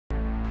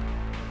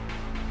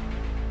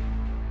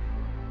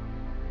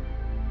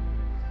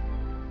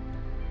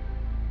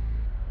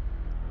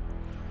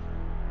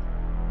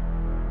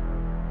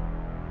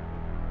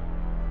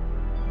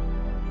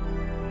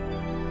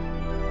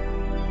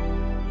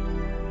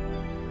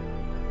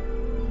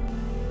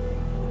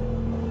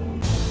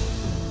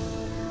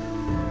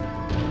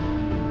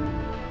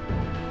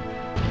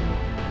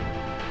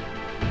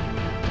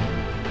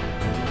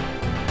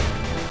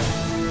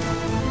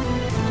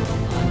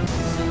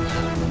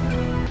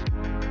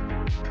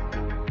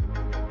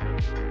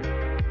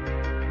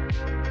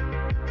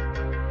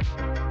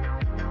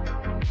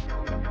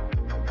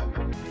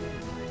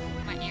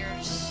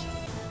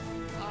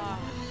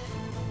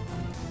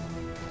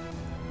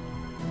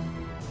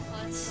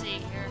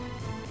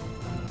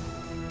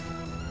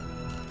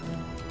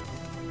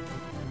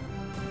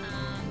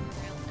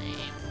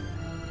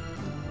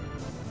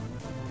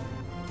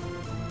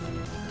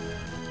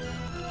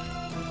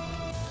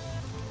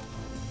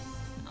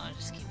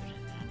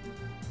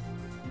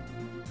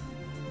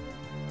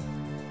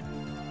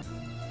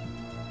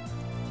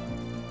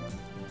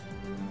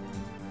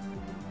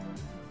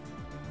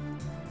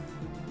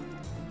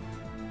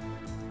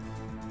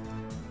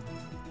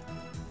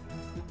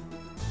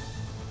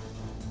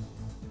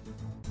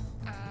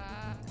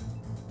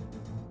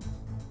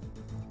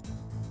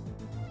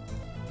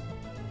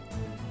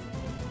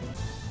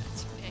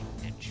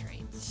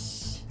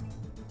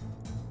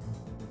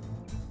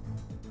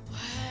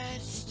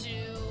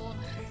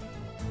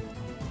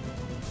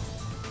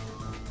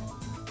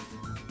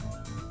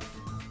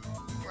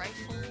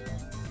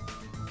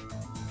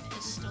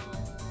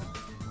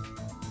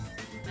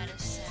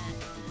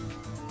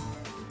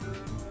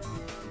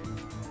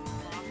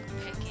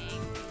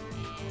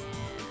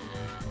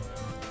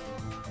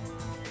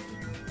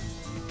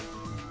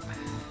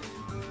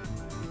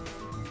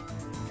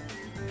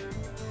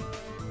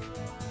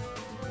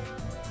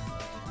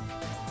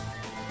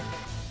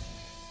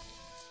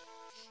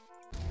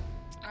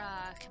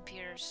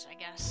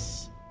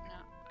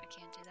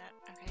that?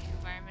 Okay,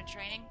 environment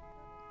training.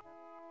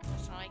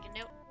 That's all I can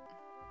do.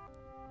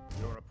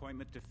 Your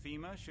appointment to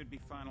FEMA should be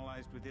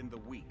finalized within the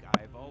week.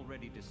 I've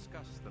already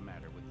discussed the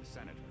matter with the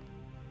senator.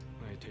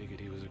 I take it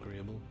he was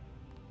agreeable?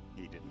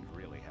 He didn't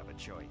really have a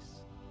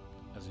choice.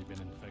 Has he been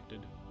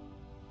infected?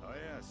 Oh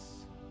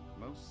yes,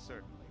 most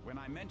certainly. When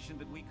I mentioned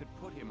that we could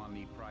put him on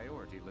the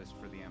priority list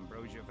for the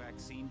ambrosia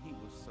vaccine, he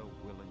was so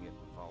willing it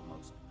was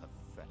almost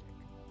pathetic.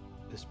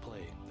 This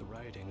plague, the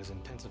rioting is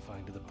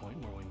intensifying to the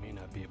point where we may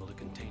not be able to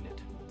contain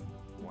it.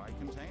 Why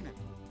contain it?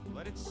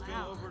 Let it spill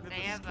Wow, over to they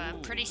the have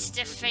schools pretty and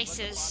stiff churches. Let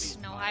the faces, bodies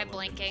no pile eye up in the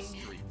blinking,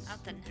 streets.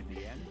 nothing. In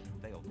the end,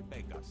 they'll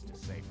beg us to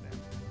save them.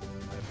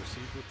 I've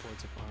received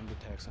reports of armed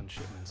attacks on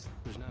shipments.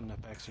 There's not enough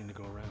vaccine to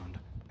go around,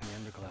 and the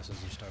underclasses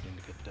are starting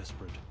to get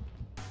desperate.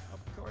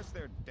 Of course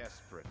they're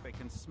desperate. They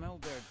can smell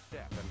their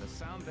death, and the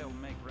sound they'll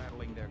make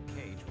rattling their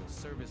cage will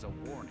serve as a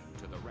warning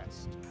to the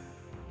rest.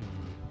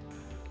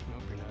 I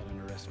hope you're not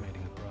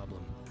underestimating the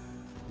problem.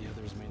 The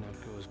others may not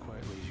go as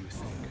quietly as you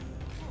think.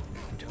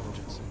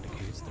 Intelligence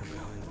indicates they're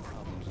behind the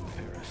problems in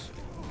Paris.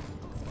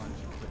 A bunch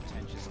of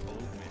pretentious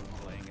old men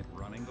playing at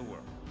running the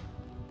world.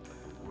 But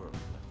the world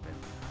left them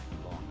behind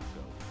long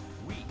ago.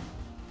 We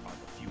are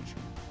the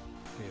future.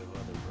 We have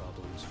other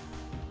problems.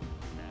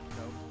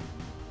 NATO?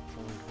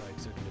 Formed by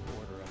executive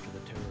order after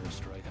the terrorist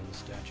strike on the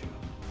statue.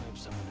 I have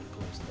someone in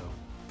place, though.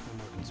 I'm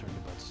more concerned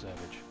about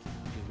Savage.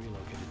 He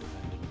relocated to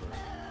Vandenberg.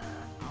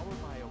 Our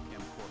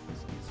biochem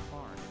corpus is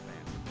far in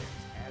advance of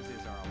theirs, as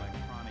is our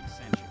electronic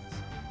sentience,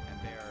 and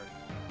their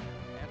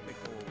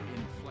ethical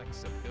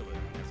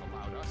inflexibility has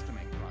allowed us to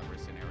make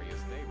progress in areas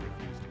they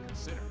refuse to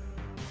consider.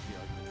 The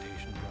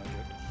augmentation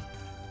project.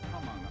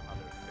 Among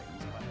other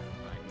things, but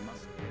I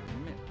must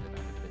admit that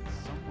I have been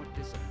somewhat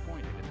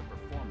disappointed in the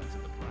performance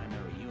of the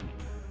primary unit.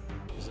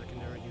 The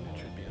secondary unit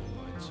should be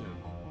online soon.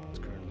 It's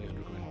currently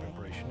undergoing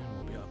preparation and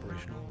will be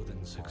operational within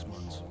 6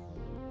 months.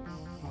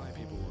 My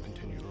people will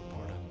continue to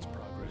report on its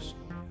progress.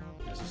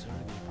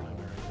 Necessarily, the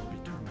primary will be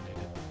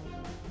terminated.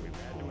 We've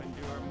had to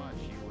endure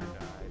much, you and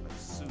I, but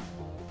soon.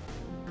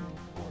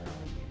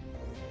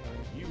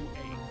 New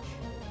age.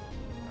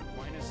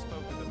 Aquinas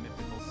spoke of the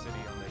mythical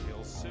city on the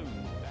hill. Soon,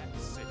 that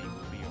city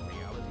will be a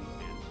reality,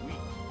 and we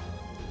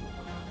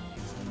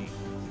its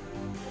needles.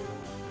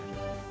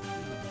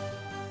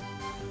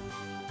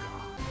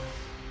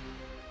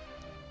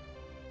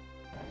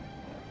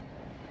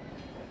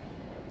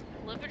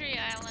 Liberty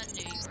Island,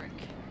 New York.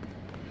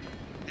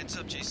 Heads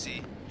up,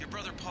 JC. Your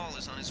brother Paul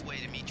is on his way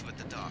to meet you at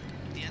the dock.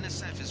 The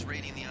NSF is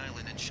raiding the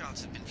island and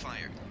shots have been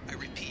fired. I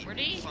repeat,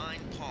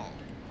 find Paul.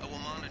 I will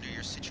monitor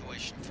your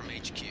situation from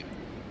HQ.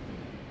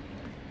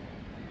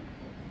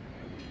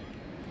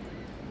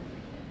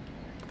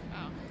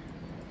 Oh.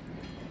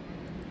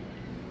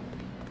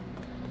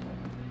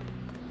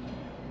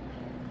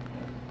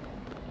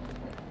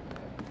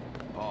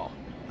 Paul,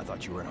 I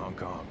thought you were in Hong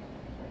Kong.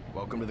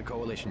 Welcome to the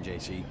Coalition,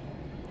 JC.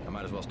 I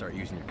might as well start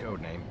using your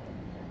code name.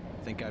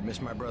 Think I'd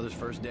miss my brother's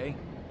first day?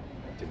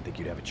 Didn't think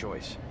you'd have a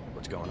choice.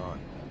 What's going on?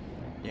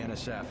 The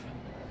NSF.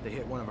 They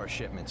hit one of our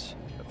shipments.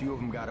 A few of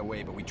them got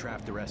away, but we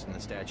trapped the rest in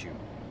the statue.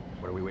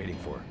 What are we waiting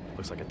for?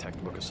 Looks like a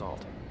textbook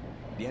assault.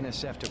 The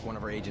NSF took one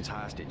of our agents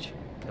hostage.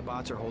 The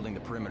bots are holding the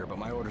perimeter, but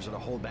my orders are to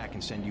hold back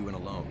and send you in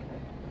alone.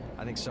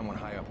 I think someone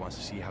high up wants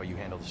to see how you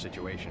handle the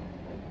situation.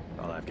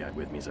 All I've got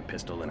with me is a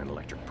pistol and an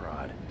electric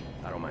prod.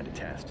 I don't mind a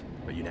test,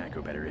 but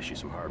UNATCO better issue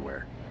some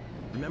hardware.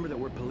 Remember that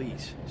we're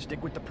police.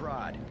 Stick with the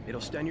prod.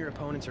 It'll stun your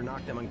opponents or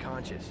knock them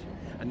unconscious.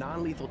 A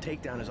non-lethal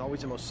takedown is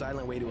always the most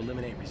silent way to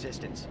eliminate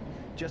resistance.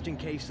 Just in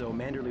case, though,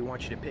 Manderley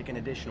wants you to pick an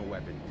additional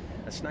weapon.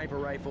 A sniper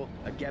rifle,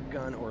 a GEP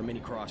gun, or a mini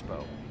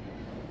crossbow.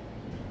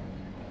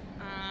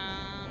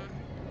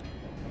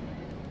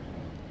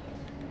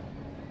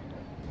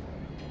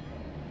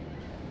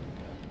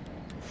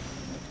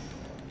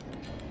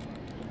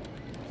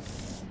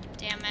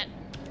 Damn it.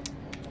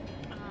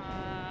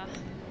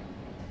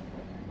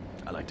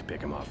 I like to pick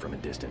them off from a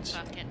distance.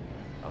 Fuck it.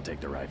 I'll take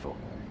the rifle.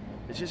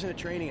 This isn't a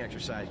training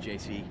exercise,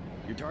 JC.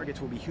 Your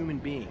targets will be human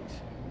beings.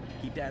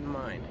 Keep that in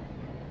mind.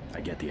 I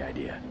get the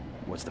idea.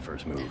 What's the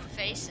first move? That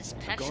face is I'm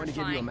petrifying. going to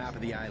give you a map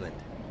of the island.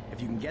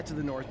 If you can get to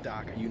the north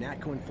dock, a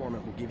UNATCO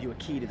informant will give you a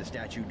key to the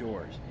statue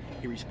doors.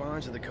 He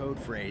responds to the code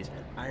phrase,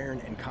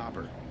 iron and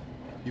copper.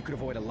 You could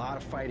avoid a lot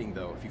of fighting,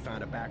 though, if you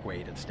found a back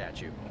way to the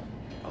statue.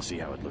 I'll see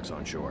how it looks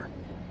on shore.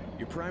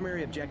 Your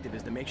primary objective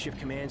is the makeshift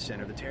command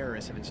center the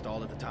terrorists have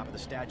installed at the top of the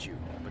statue.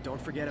 But don't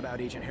forget about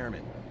Agent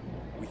Herman.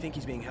 We think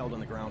he's being held on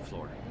the ground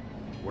floor.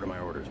 What are my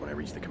orders when I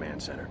reach the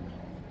command center?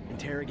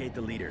 Interrogate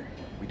the leader.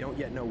 We don't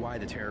yet know why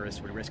the terrorists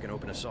would risk an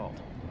open assault.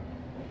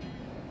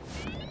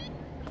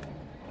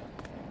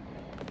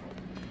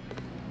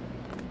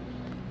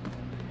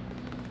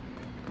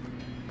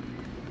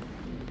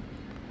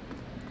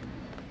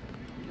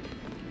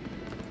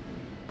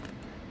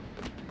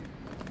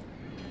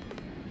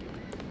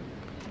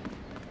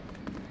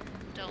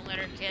 Don't let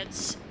her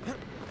kids.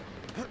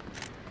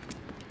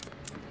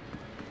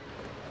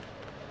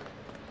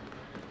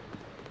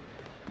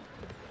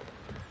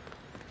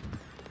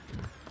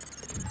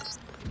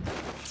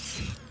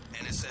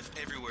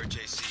 NSF everywhere,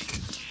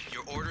 JC.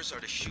 orders are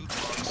to shoot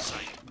on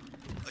sight.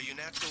 A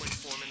UNATCO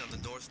informant on the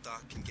North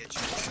Dock can get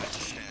you inside the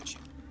statue.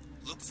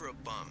 Look for a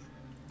bum.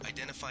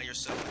 Identify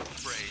yourself with the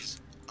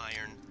phrase,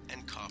 iron,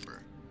 and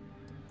copper.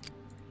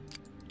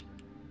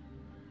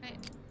 Right.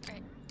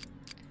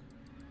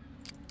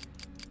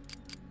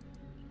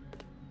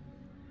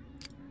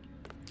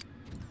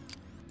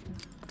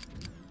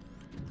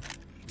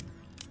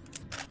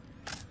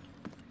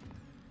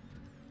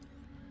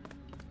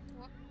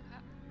 What?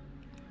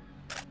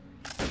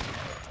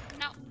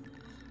 No.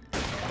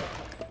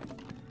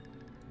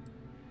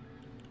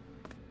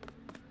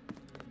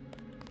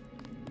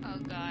 Oh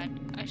god,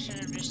 I should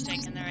have just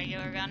taken the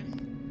regular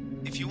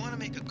gun. If you want to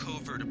make a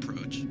covert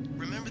approach,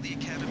 remember the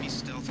Academy's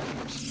stealth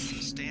course.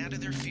 Stay out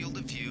of their field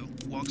of view,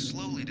 walk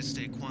slowly to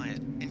stay quiet,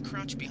 and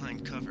crouch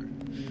behind cover.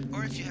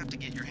 Or if you have to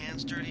get your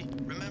hands dirty,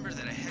 remember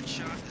that a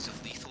headshot is a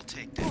lethal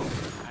takedown.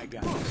 I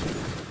got this.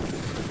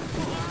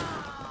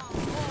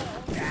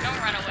 Don't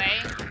run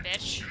away,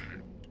 bitch.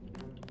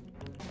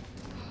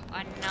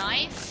 A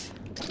knife?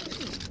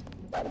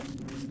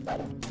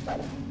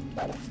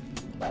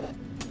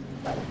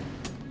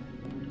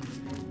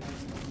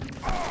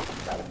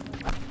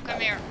 Come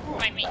here,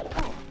 fight me.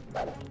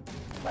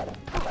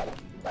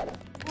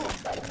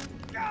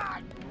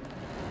 God.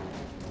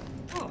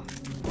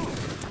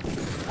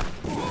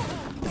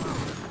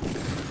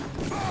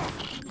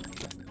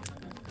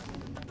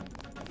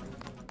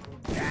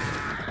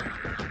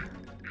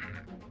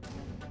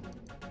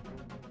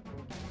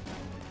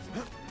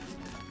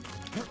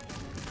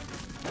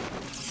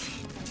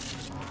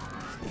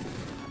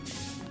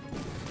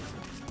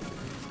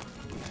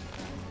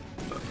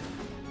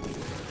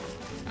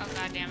 Oh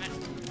god damn it.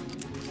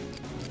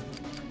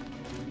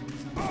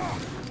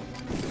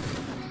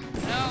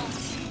 No.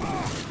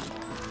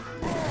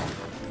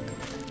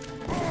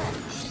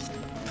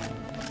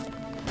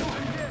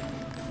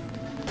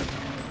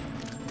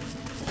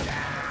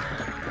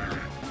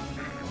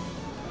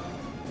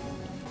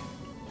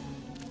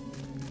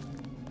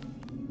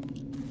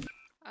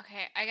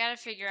 Okay, I gotta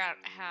figure out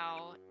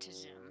how to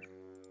zoom.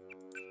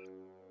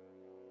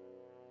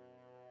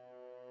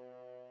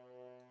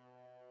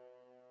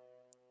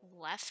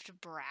 Left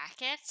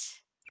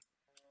bracket?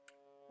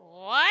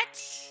 What?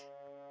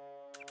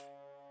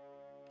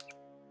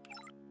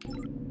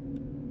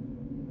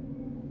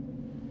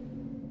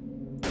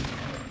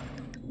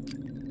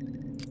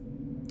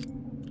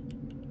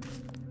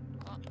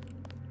 Well,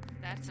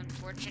 that's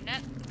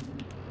unfortunate.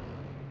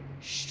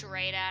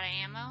 Straight out of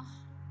ammo.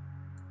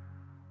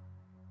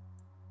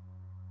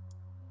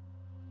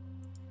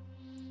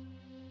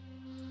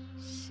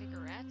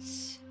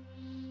 Cigarettes.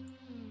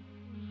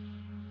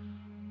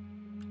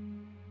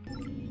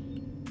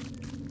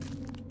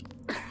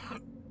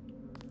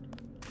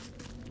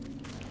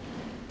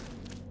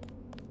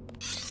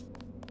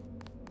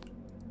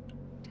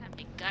 Time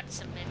to gut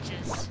some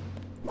bitches.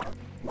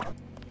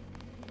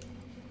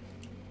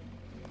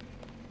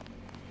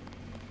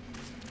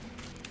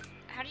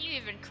 How do you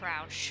even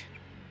crouch?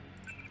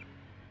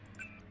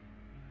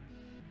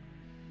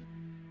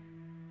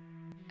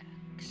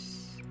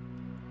 X.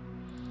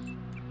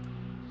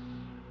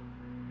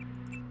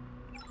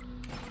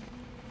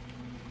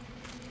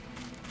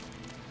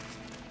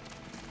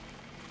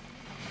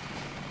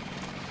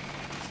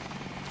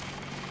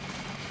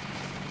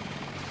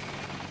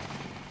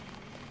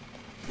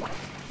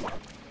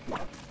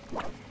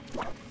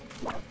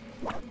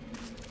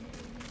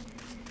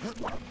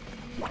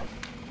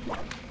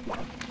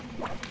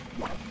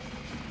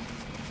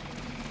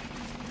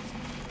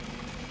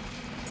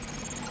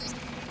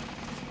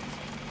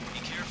 Be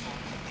careful.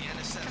 The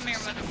NSF Come here,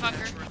 has set up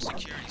motherfucker. network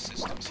security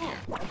systems here.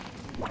 The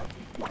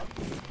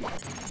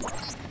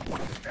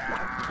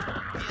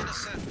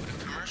NSF put a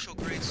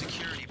commercial-grade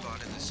security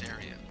bot in this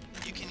area.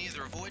 You can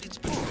either avoid its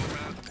patrol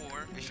route,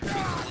 or, if you're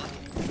feeling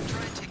lucky,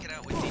 try and take it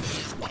out with the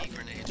EMP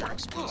grenades or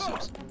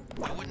explosives.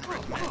 I wouldn't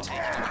recommend taking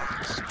it out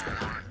with small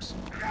arms.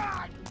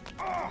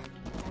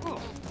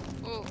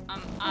 Ooh,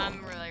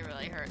 I'm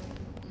really hurt.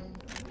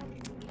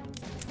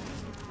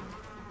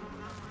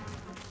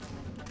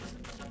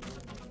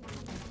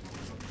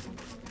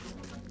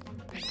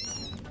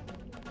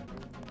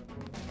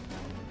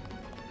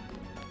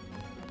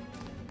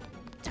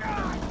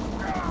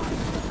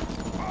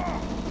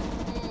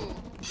 Ooh,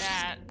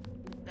 that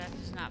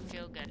does not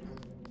feel good.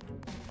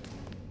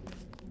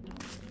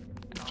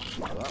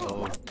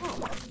 Uh-oh.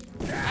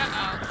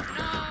 Uh-oh.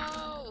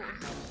 No!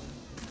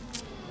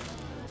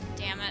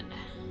 Damn it.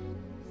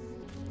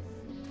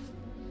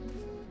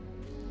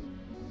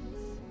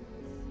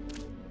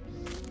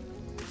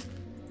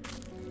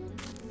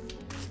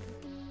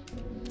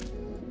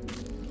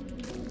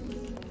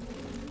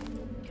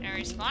 Can I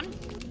respawn?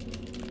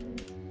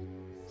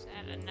 Is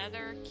that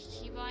another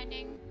key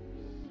binding?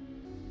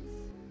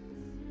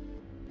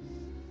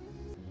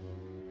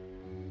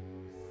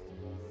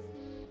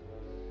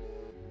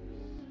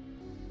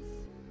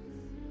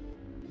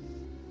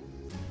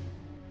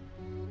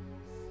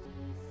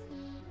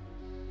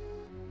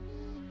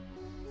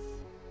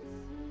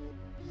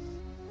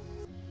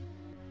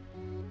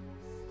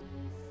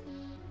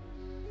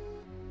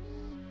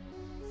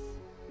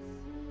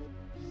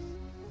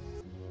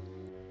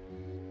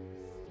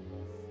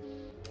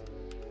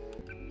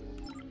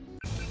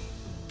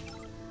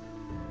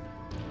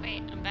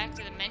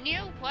 To the menu?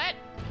 What?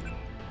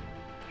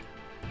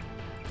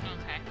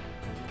 Okay.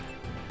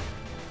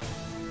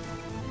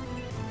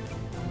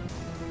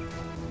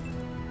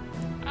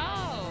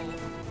 Oh.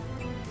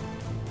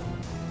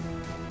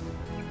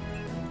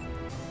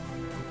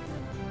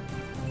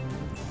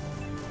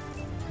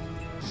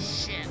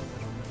 Shit.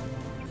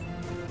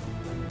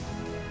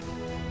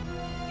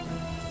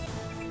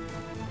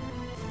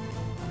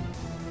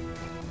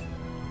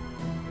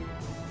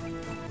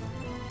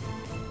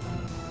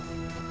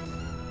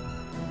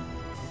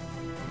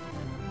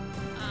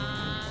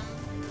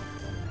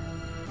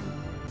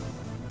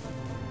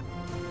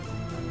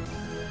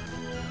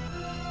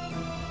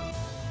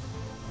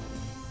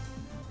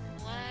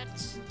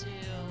 Let's do...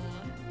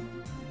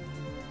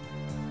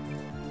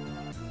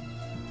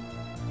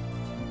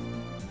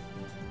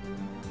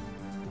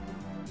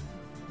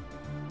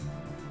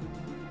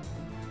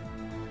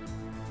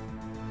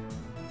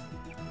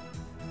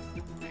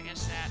 I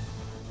guess that.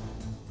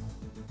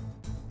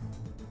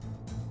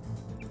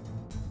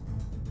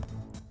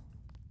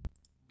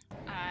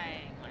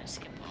 I want to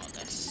skip all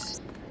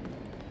this.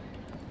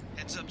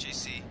 Heads up,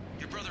 JC.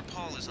 Your brother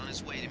Paul is on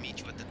his way to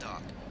meet you at the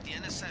dock. The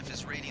NSF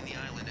is raiding the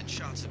island and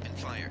shots have been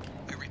fired.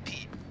 I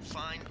repeat,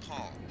 find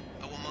Paul.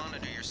 I will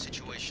monitor your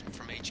situation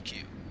from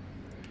HQ.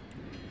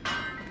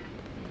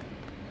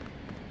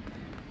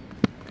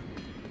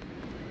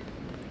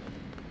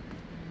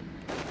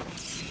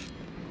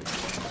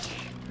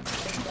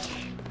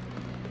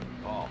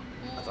 Paul,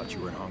 I thought you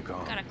were in Hong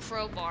Kong. Got a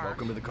crowbar.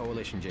 Welcome to the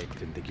Coalition, Jake.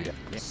 Didn't think you'd have...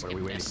 Yeah, what are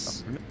we waiting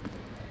Skip for?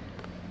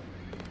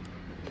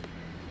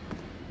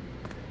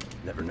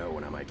 Never know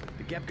when I might...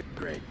 The gap...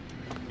 Great.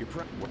 You're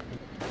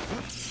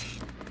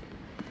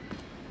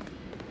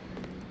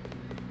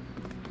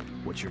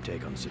What's your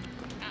take on the situation?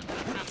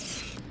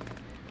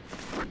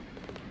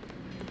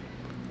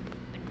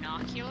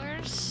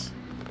 Binoculars?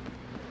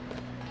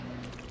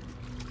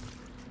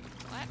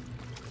 What?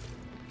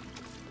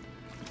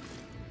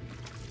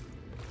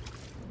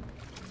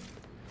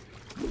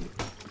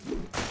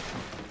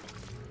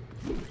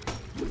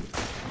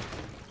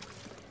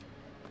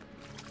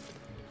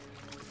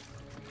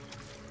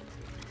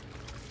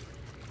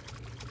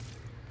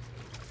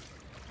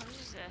 What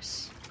is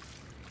this?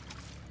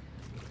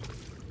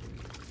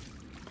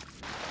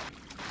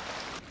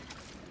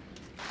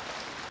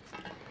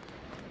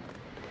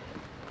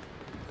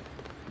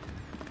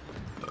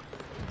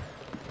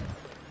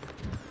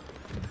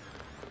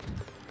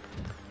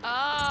 Oh,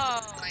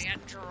 I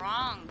got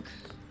drunk.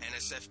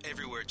 NSF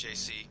everywhere,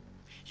 JC.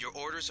 Your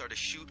orders are to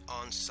shoot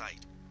on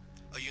sight.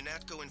 A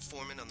UNATCO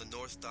informant on the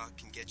North Dock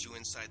can get you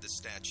inside the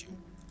statue.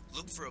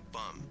 Look for a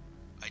bum.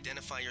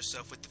 Identify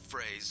yourself with the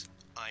phrase,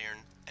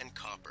 iron and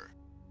copper.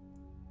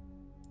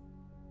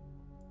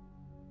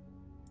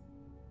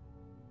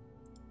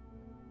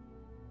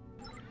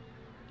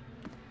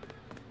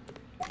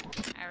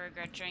 I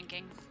regret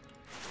drinking.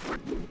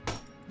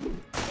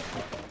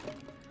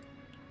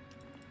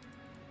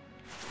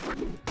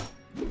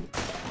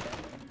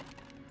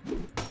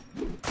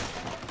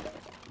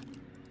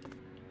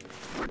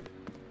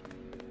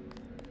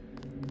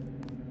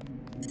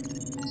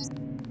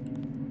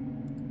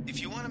 If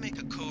you want to make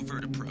a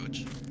covert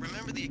approach,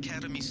 remember the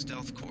Academy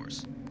stealth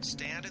course.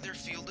 Stay out of their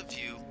field of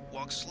view,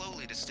 walk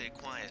slowly to stay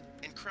quiet,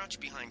 and crouch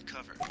behind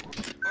cover.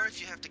 Or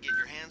if you have to get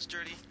your hands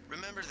dirty,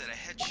 remember that a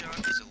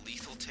headshot is a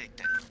lethal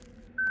takedown.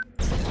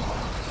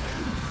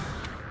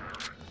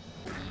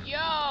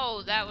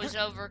 Yo, that was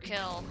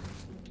overkill.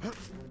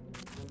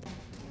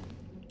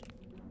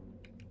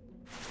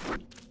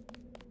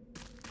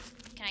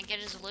 Can I get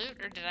his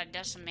loot, or did I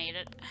decimate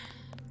it?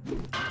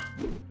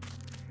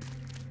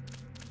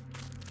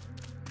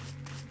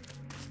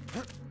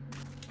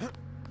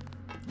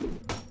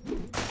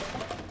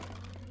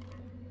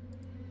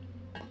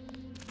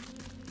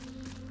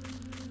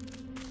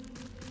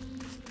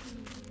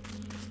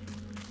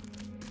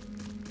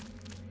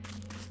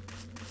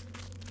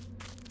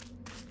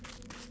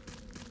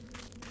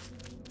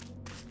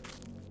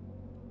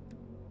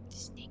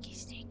 Sneaky,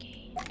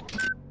 sneaky.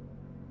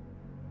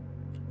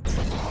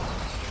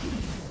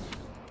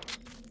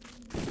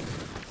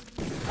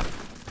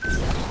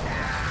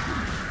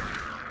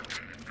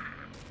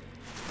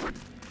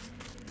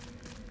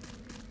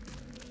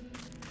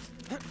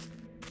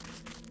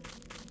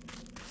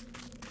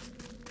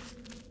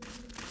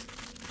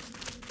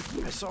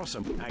 I saw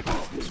some... Hey,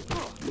 bitch.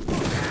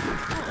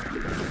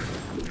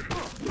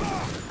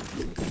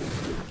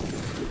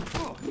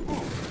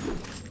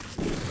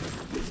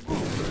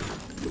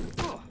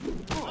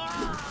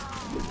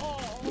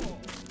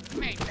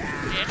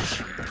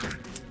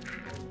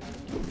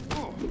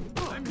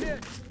 I'm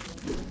hit.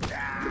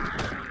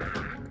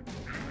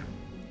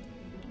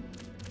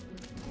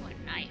 What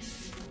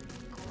knife?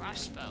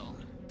 Crossbow.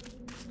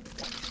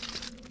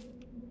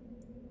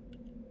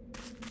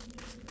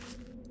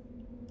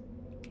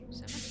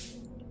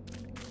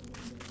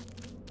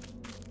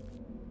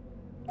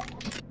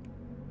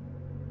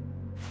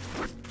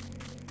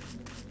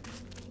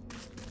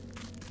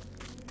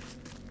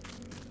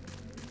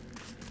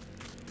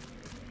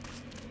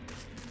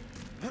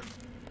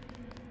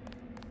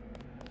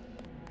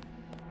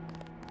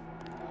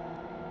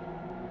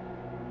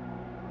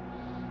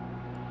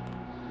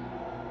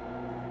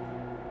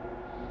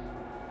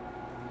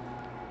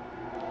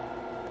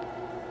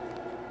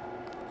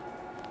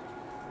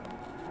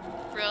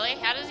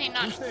 How does he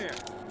not? Who's there?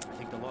 I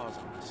think the law's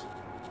on us.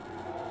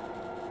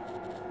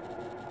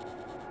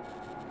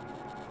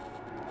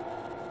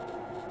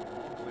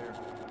 Clear.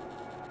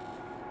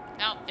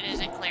 No, it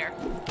isn't clear.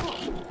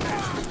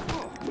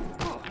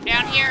 I'm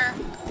down here.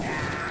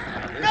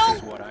 This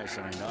is what I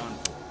signed on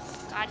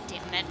for. God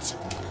damn it.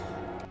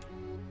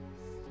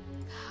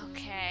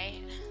 Okay.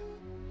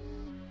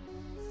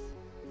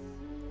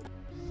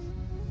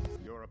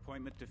 Your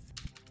appointment to...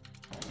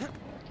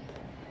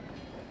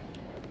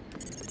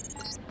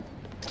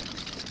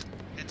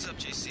 Heads up,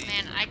 JC.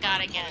 Man, I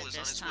gotta Brother get Paul it is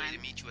on this his way time. to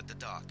meet you at the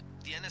dock.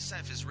 The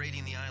NSF is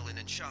raiding the island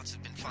and shots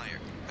have been fired.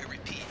 I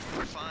repeat,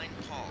 find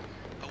Paul.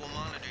 I will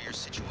monitor your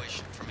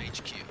situation from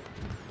HQ.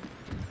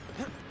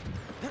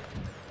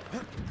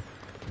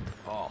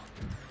 Paul.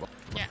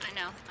 Yeah, I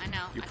know.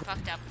 I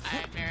fucked up.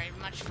 I very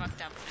much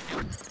fucked up. I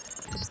know.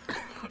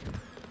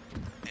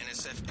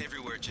 NSF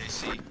everywhere,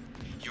 JC.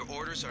 Your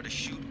orders are to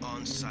shoot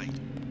on sight.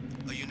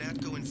 A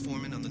UNATCO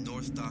informant on the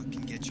North Dock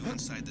can get you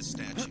inside the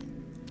statue.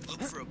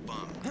 Look for a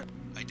bomb.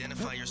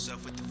 Identify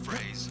yourself with the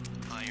phrase,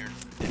 iron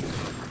and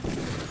copper.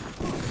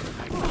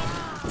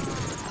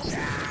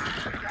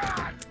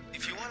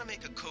 If you want to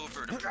make a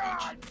covert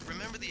approach,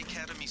 remember the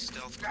Academy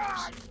stealth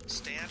course.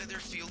 Stay out of their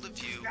field of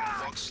view,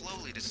 walk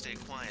slowly to stay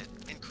quiet,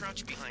 and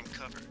crouch behind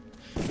cover.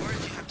 Or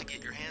if you have to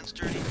get your hands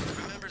dirty,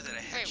 remember that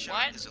a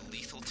headshot is a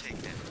lethal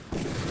takedown.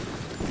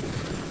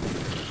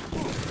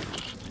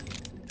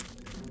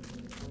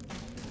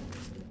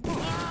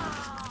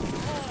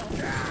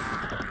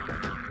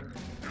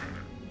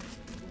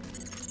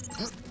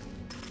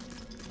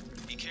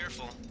 Be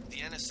careful. The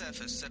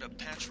NSF has set up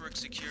patchwork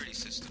security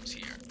systems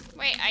here.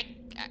 Wait,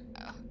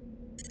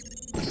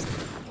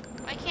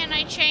 why can't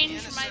I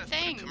change my put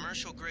thing? a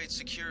commercial-grade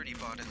security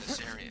bot in this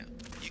area.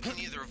 You can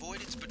either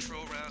avoid its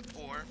patrol route,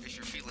 or, if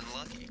you're feeling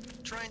lucky,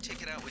 try and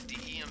take it out with the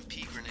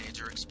EMP grenades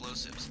or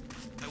explosives.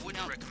 I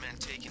wouldn't recommend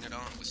taking it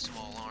on with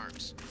small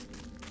arms.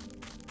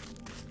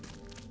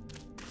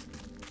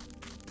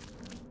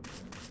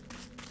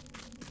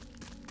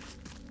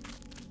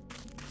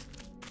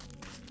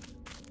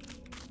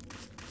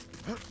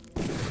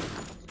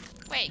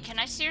 Wait, can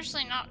I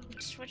seriously not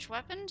switch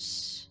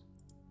weapons?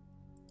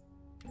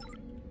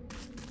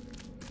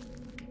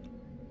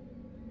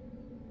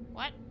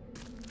 What?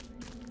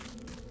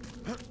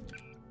 What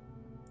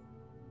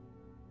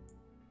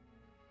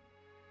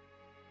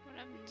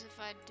happens if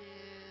I do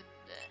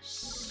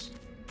this?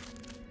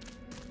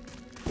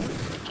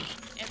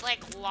 It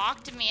like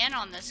locked me in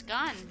on this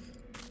gun.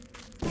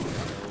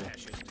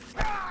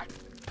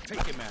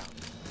 Take him out.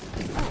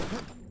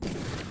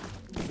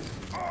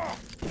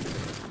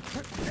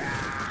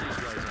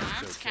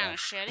 That's kind of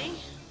shitty.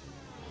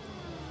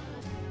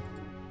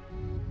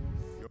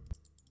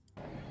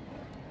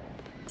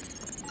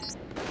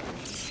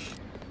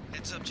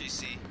 Heads up,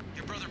 JC.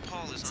 Your brother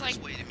Paul is on his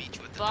way to meet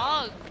you at the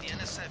bug. dock. The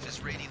NSF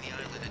is raiding the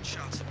island and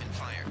shots have been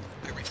fired.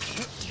 I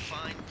repeat,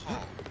 find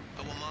Paul.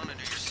 I will monitor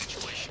your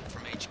situation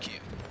from HQ.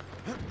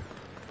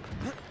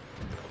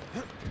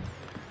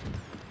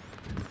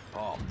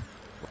 Paul.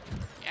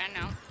 Yeah, I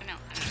know.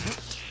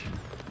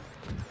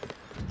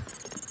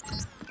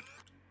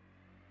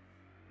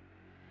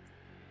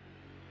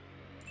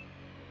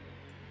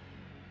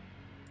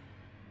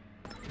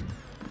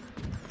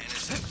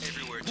 NSF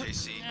everywhere,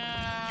 JC.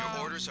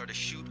 Your orders are to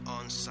shoot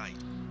on sight.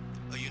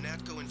 A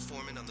UNATCO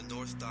informant on the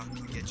North Dock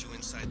can get you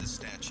inside the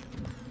statue.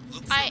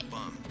 Look for a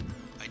bomb.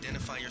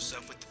 Identify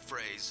yourself with the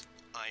phrase,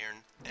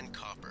 iron and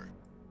copper.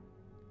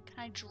 Can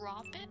I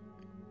drop it?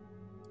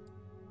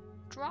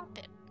 Drop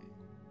it.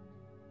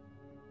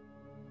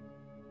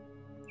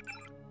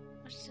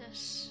 What's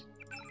this?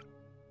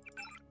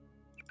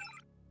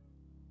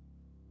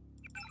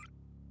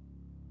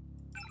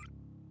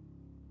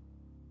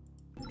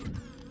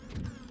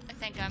 I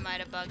think I might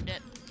have bugged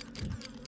it.